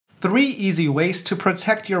3 easy ways to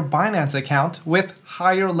protect your Binance account with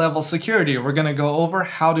higher level security. We're going to go over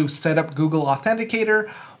how to set up Google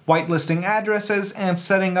Authenticator, whitelisting addresses, and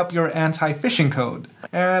setting up your anti-phishing code.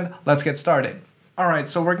 And let's get started. Alright,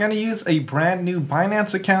 so we're going to use a brand new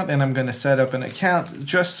Binance account, and I'm going to set up an account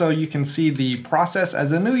just so you can see the process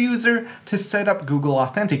as a new user to set up Google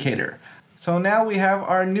Authenticator. So now we have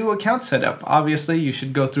our new account set up. Obviously, you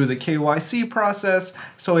should go through the KYC process,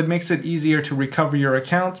 so it makes it easier to recover your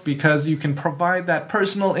account because you can provide that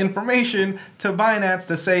personal information to Binance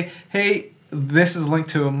to say, hey, this is linked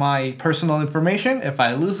to my personal information. If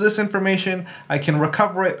I lose this information, I can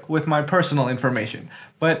recover it with my personal information.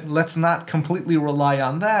 But let's not completely rely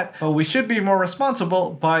on that. But we should be more responsible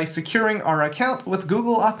by securing our account with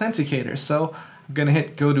Google Authenticator. So I'm going to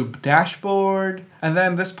hit go to dashboard, and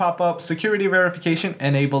then this pop-up security verification,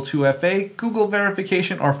 enable 2FA, Google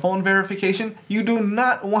verification, or phone verification. You do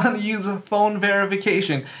not want to use phone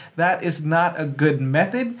verification. That is not a good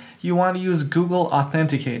method. You want to use Google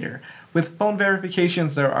Authenticator. With phone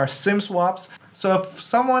verifications, there are SIM swaps. So if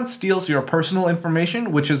someone steals your personal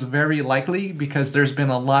information, which is very likely because there's been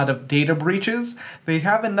a lot of data breaches, they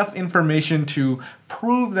have enough information to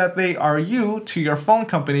prove that they are you to your phone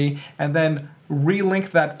company and then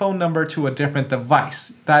relink that phone number to a different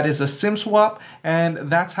device. That is a SIM swap, and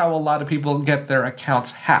that's how a lot of people get their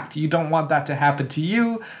accounts hacked. You don't want that to happen to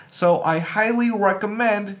you, so I highly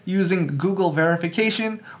recommend using Google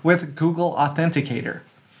verification with Google Authenticator.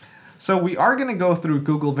 So we are going to go through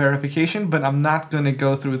Google verification, but I'm not going to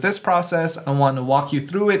go through this process. I want to walk you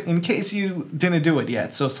through it in case you didn't do it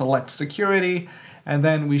yet. So select security, and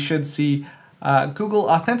then we should see Google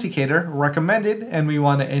Authenticator recommended, and we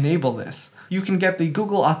want to enable this. You can get the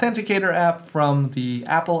Google Authenticator app from the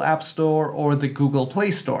Apple App Store or the Google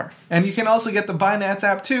Play Store. And you can also get the Binance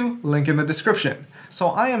app too, link in the description. So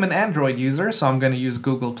I am an Android user, so I'm going to use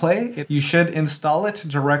Google Play. You should install it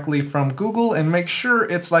directly from Google and make sure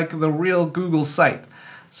it's like the real Google site.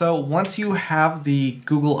 So once you have the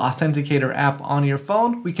Google Authenticator app on your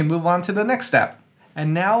phone, we can move on to the next step.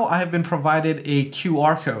 And now I have been provided a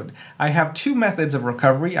QR code. I have 2 methods of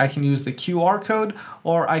recovery. I can use the QR code,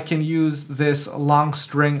 or I can use this long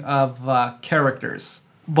string of characters.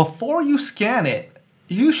 Before you scan it,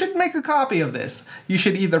 you should make a copy of this. You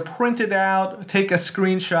should either print it out, take a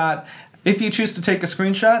screenshot. If you choose to take a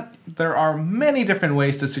screenshot, there are many different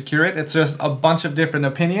ways to secure it. It's just a bunch of different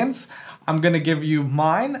opinions. I'm going to give you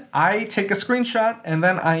mine. I take a screenshot and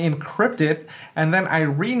then I encrypt it, and then I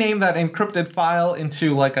rename that encrypted file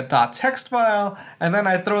into like a .text file, and then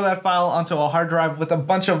I throw that file onto a hard drive with a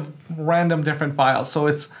bunch of random different files. So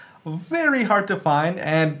it's very hard to find,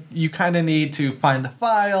 and you kind of need to find the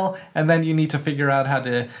file, and then you need to figure out how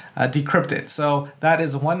to decrypt it. So that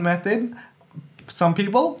is one method. Some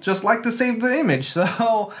people just like to save the image,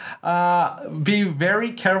 so be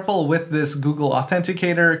very careful with this Google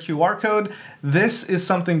Authenticator QR code. This is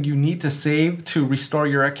something you need to save to restore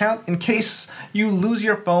your account in case you lose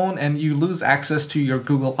your phone and you lose access to your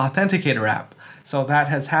Google Authenticator app. So that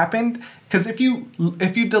has happened, because if you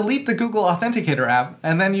delete the Google Authenticator app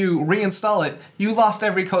and then you reinstall it, you lost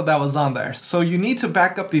every code that was on there. So you need to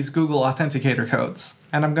back up these Google Authenticator codes.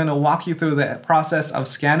 And I'm going to walk you through the process of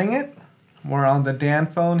scanning it. We're on the Dan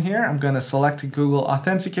phone here. I'm going to select Google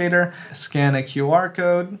Authenticator, scan a QR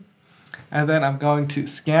code, and then I'm going to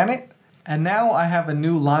scan it. And now I have a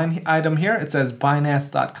new line item here. It says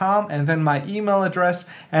Binance.com, and then my email address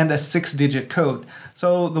and a 6-digit code.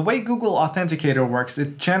 So the way Google Authenticator works,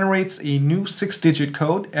 it generates a new 6-digit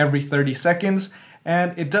code every 30 seconds.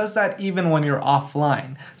 And it does that even when you're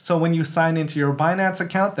offline. So when you sign into your Binance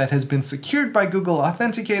account that has been secured by Google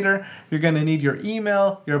Authenticator, you're going to need your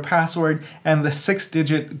email, your password, and the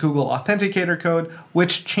 6-digit Google Authenticator code,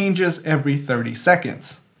 which changes every 30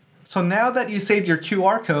 seconds. So now that you saved your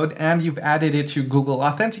QR code and you've added it to Google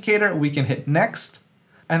Authenticator, we can hit next.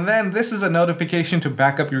 And then this is a notification to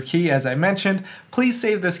back up your key, as I mentioned. Please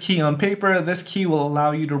save this key on paper. This key will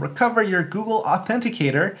allow you to recover your Google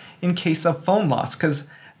Authenticator in case of phone loss, because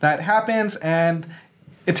that happens and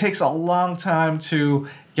it takes a long time to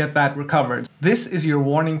get that recovered. This is your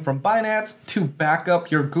warning from Binance to back up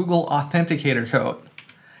your Google Authenticator code.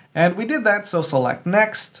 And we did that, so select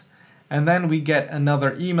next. And then we get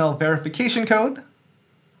another email verification code.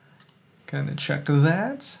 Gonna check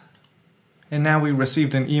that. And now we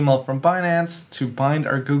received an email from Binance to bind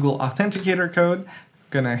our Google Authenticator code. I'm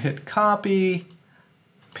gonna hit copy,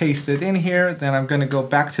 paste it in here, then I'm gonna go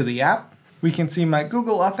back to the app. We can see my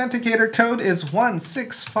Google Authenticator code is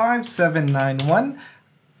 165791.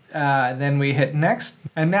 Then we hit next,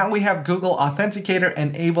 and now we have Google Authenticator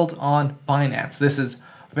enabled on Binance. This is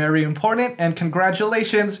Very important, and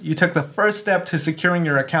congratulations, you took the first step to securing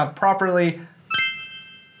your account properly.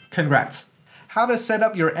 Congrats. How to set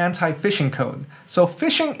up your anti-phishing code. So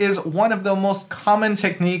phishing is one of the most common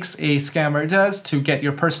techniques a scammer does to get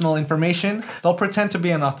your personal information. They'll pretend to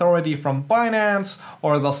be an authority from Binance,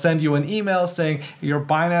 or they'll send you an email saying your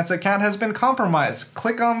Binance account has been compromised.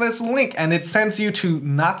 Click on this link, and it sends you to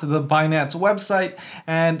not the Binance website,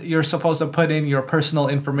 and you're supposed to put in your personal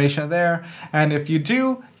information there. And if you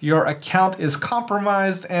do, your account is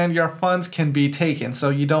compromised and your funds can be taken. So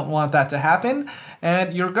you don't want that to happen.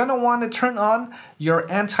 And you're gonna want to turn on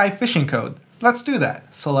your anti-phishing code. Let's do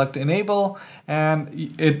that. Select enable, and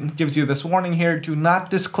it gives you this warning here: do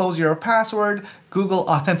not disclose your password, Google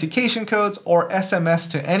Authentication codes, or SMS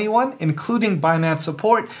to anyone, including Binance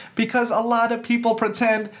support, because a lot of people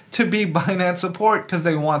pretend to be Binance support because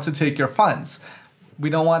they want to take your funds.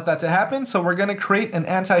 We don't want that to happen, so we're gonna create an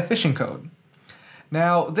anti-phishing code.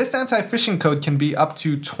 Now, this anti-phishing code can be up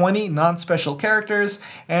to 20 non-special characters,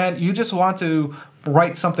 and you just want to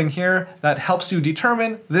write something here that helps you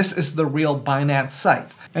determine this is the real Binance site.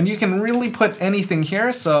 And you can really put anything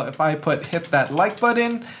here, so if I hit that like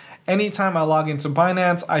button, anytime I log into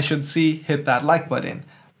Binance, I should see hit that like button.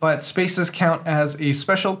 But spaces count as a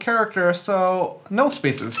special character, so no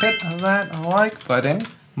spaces. Hit that like button.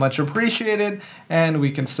 Much appreciated, and we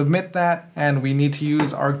can submit that, and we need to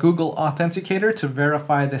use our Google Authenticator to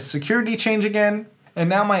verify this security change again. And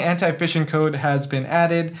now my anti-phishing code has been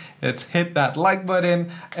added. It's hit that like button.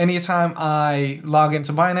 Anytime I log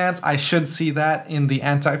into Binance, I should see that in the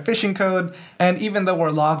anti-phishing code. And even though we're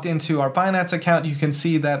logged into our Binance account, you can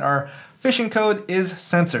see that our phishing code is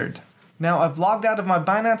censored. Now I've logged out of my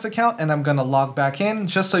Binance account, and I'm gonna log back in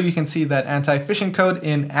just so you can see that anti-phishing code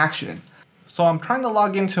in action. So I'm trying to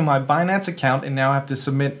log into my Binance account, and now I have to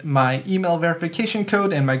submit my email verification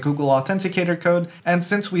code and my Google Authenticator code. And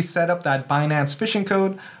since we set up that Binance phishing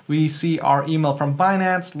code, we see our email from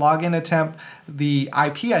Binance, login attempt, the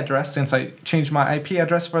IP address, since I changed my IP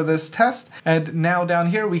address for this test. And now down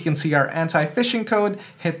here, we can see our anti-phishing code,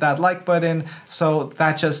 hit that like button. So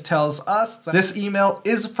that just tells us that this email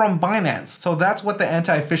is from Binance. So that's what the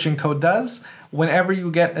anti-phishing code does. Whenever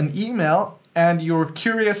you get an email, and you're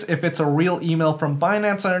curious if it's a real email from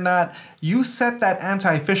Binance or not, you set that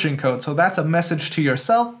anti-phishing code. So that's a message to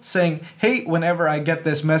yourself saying, hey, whenever I get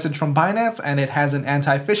this message from Binance and it has an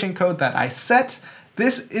anti-phishing code that I set,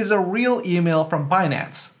 this is a real email from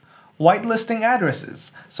Binance. Whitelisting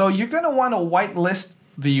addresses. So you're gonna wanna whitelist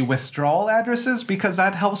the withdrawal addresses because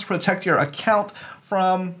that helps protect your account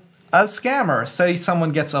from a scammer. Say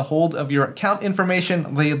someone gets a hold of your account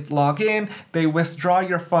information, they log in, they withdraw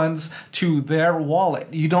your funds to their wallet.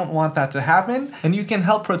 You don't want that to happen, and you can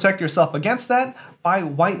help protect yourself against that by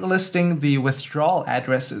whitelisting the withdrawal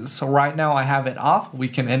addresses. So right now I have it off. We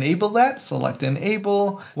can enable that. Select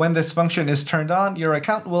enable. When this function is turned on, your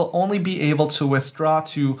account will only be able to withdraw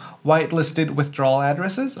to whitelisted withdrawal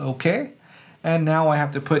addresses. Okay. And now I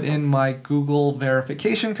have to put in my Google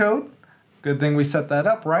verification code. Good thing we set that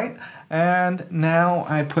up, right? And now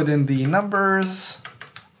I put in the numbers,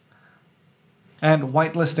 and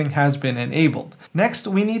whitelisting has been enabled. Next,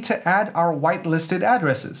 we need to add our whitelisted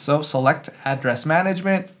addresses. So select address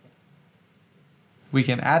management. We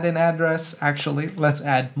can add an address. Actually, let's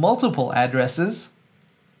add multiple addresses.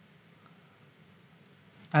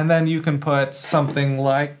 And then you can put something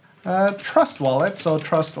like Trust Wallet. So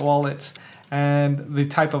Trust Wallet, and the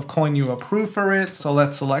type of coin you approve for it. So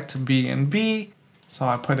let's select BNB. So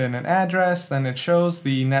I put in an address, then it shows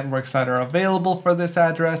the networks that are available for this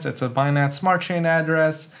address. It's a Binance Smart Chain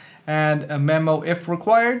address, and a memo if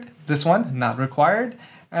required. This one, not required.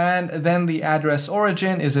 And then the address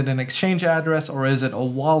origin, is it an exchange address or is it a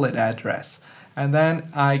wallet address? And then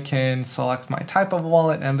I can select my type of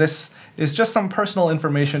wallet, and this is just some personal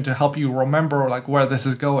information to help you remember like where this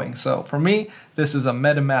is going. So for me, this is a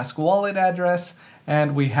MetaMask wallet address,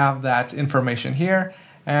 and we have that information here.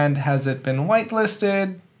 And has it been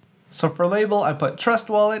whitelisted? So for label, I put Trust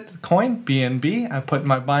Wallet, coin, BNB. I put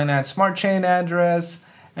my Binance Smart Chain address,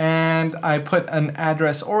 and I put an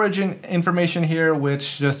address origin information here,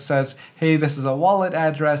 which just says, hey, this is a wallet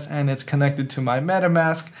address and it's connected to my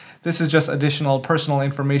MetaMask. This is just additional personal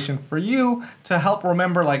information for you to help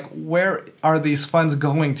remember, like, where are these funds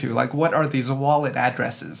going to? Like, what are these wallet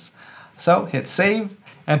addresses? So hit save.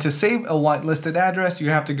 And to save a whitelisted address,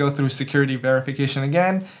 you have to go through security verification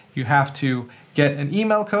again. You have to get an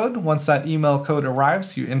email code. Once that email code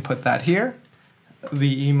arrives, you input that here.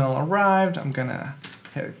 The email arrived. I'm gonna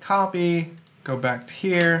hit copy, go back to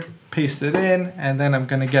here, paste it in, and then I'm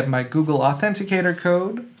gonna get my Google Authenticator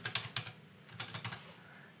code.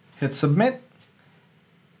 Hit submit.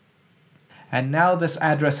 and now this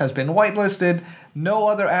address has been whitelisted. No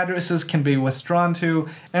other addresses can be withdrawn to,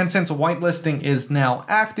 and since whitelisting is now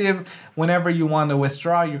active, whenever you want to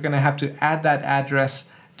withdraw, you're going to have to add that address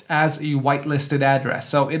as a whitelisted address.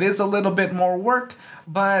 So it is a little bit more work,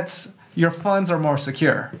 but your funds are more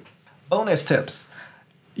secure. Bonus tips.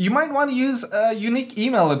 You might want to use a unique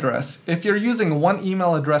email address. If you're using one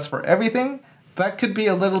email address for everything, that could be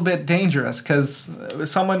a little bit dangerous because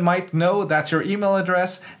someone might know that's your email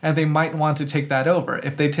address and they might want to take that over.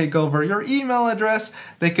 If they take over your email address,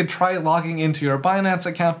 they could try logging into your Binance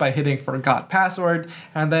account by hitting forgot password,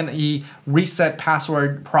 and then a reset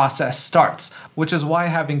password process starts, which is why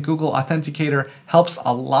having Google Authenticator helps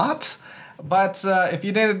a lot. But if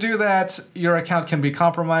you didn't do that, your account can be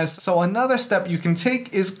compromised. So another step you can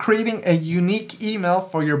take is creating a unique email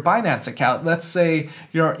for your Binance account. Let's say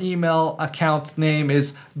your email account name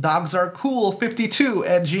is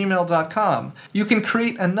dogsarecool52@gmail.com. You can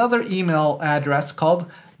create another email address called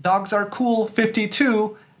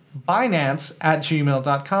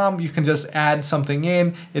dogsarecool52binance@gmail.com. You can just add something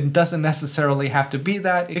in. It doesn't necessarily have to be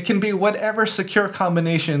that. It can be whatever secure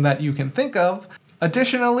combination that you can think of.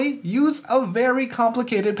 Additionally, use a very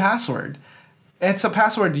complicated password. It's a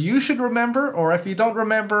password you should remember, or if you don't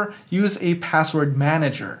remember, use a password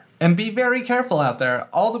manager. And be very careful out there.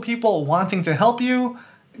 All the people wanting to help you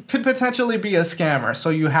could potentially be a scammer,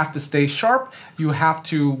 so you have to stay sharp. You have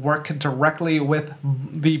to work directly with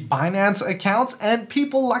the Binance accounts, and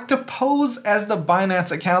people like to pose as the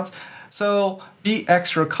Binance accounts. So be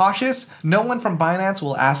extra cautious. No one from Binance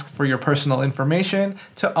will ask for your personal information.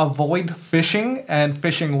 To avoid phishing and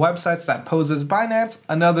phishing websites that pose as Binance,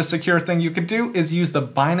 another secure thing you could do is use the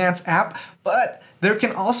Binance app, but there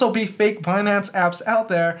can also be fake Binance apps out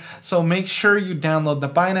there, so make sure you download the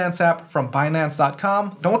Binance app from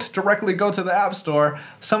Binance.com. Don't directly go to the App Store.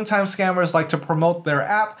 Sometimes scammers like to promote their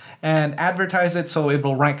app and advertise it so it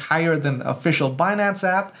will rank higher than the official Binance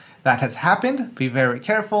app. That has happened. Be very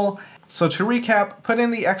careful. So to recap, put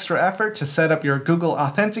in the extra effort to set up your Google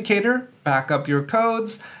Authenticator, back up your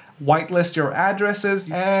codes, whitelist your addresses,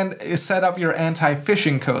 and set up your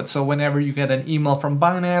anti-phishing code. So whenever you get an email from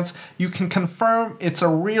Binance, you can confirm it's a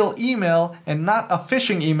real email and not a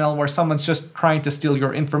phishing email where someone's just trying to steal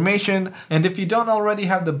your information. And if you don't already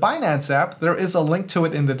have the Binance app, there is a link to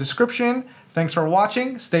it in the description. Thanks for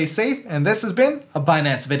watching, stay safe, and this has been a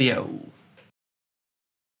Binance video.